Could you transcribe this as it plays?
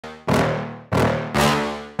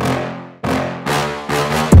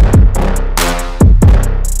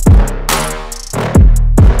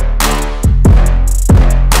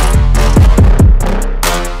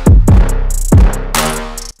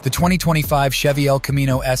2025 Chevy El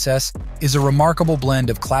Camino SS is a remarkable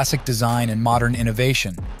blend of classic design and modern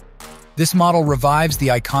innovation. This model revives the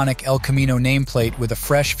iconic El Camino nameplate with a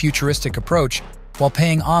fresh, futuristic approach while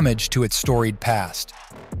paying homage to its storied past.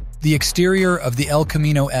 The exterior of the El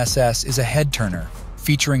Camino SS is a head-turner,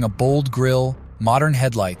 featuring a bold grille, modern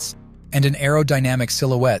headlights, and an aerodynamic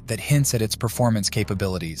silhouette that hints at its performance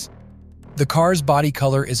capabilities. The car's body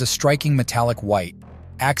color is a striking metallic white,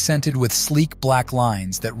 accented with sleek black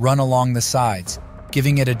lines that run along the sides,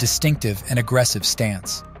 giving it a distinctive and aggressive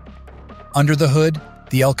stance. Under the hood,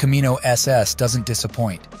 the El Camino SS doesn't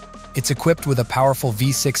disappoint. It's equipped with a powerful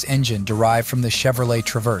V6 engine derived from the Chevrolet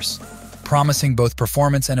Traverse, promising both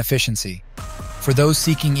performance and efficiency. For those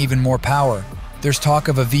seeking even more power, there's talk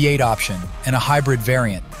of a V8 option and a hybrid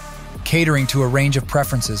variant, catering to a range of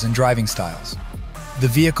preferences and driving styles. The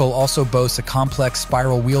vehicle also boasts a complex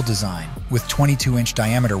spiral wheel design with 22-inch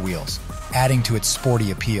diameter wheels, adding to its sporty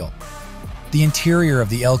appeal. The interior of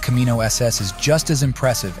the El Camino SS is just as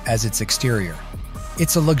impressive as its exterior.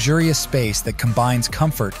 It's a luxurious space that combines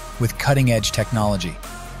comfort with cutting-edge technology.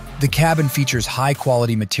 The cabin features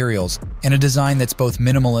high-quality materials and a design that's both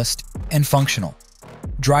minimalist and functional.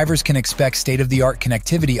 Drivers can expect state-of-the-art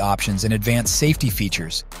connectivity options and advanced safety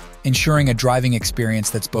features, ensuring a driving experience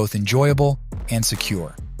that's both enjoyable and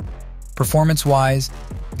secure. Performance-wise,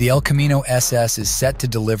 the El Camino SS is set to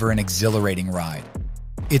deliver an exhilarating ride.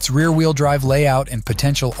 Its rear-wheel drive layout and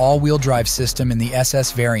potential all-wheel drive system in the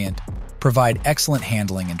SS variant provide excellent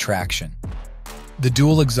handling and traction. The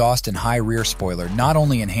dual exhaust and high rear spoiler not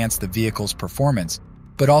only enhance the vehicle's performance,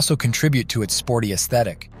 but also contribute to its sporty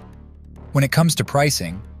aesthetic. When it comes to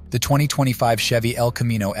pricing, the 2025 Chevy El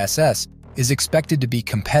Camino SS is expected to be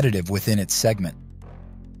competitive within its segment.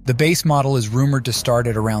 The base model is rumored to start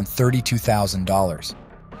at around $32,000,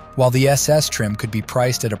 while the SS trim could be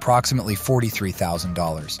priced at approximately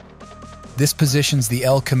 $43,000. This positions the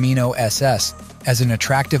El Camino SS as an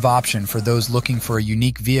attractive option for those looking for a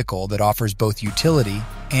unique vehicle that offers both utility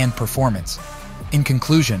and performance. In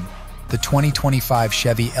conclusion, the 2025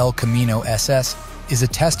 Chevy El Camino SS is a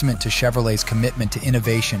testament to Chevrolet's commitment to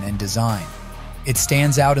innovation and design. It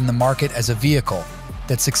stands out in the market as a vehicle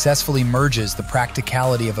that successfully merges the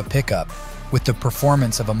practicality of a pickup with the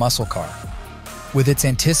performance of a muscle car. With its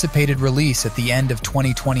anticipated release at the end of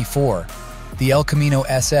 2024, the El Camino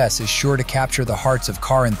SS is sure to capture the hearts of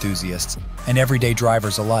car enthusiasts and everyday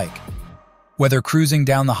drivers alike. Whether cruising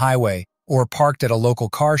down the highway or parked at a local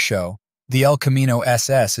car show, the El Camino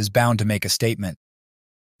SS is bound to make a statement.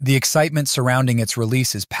 The excitement surrounding its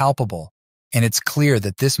release is palpable, and it's clear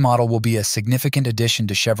that this model will be a significant addition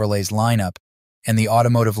to Chevrolet's lineup and the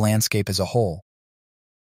automotive landscape as a whole.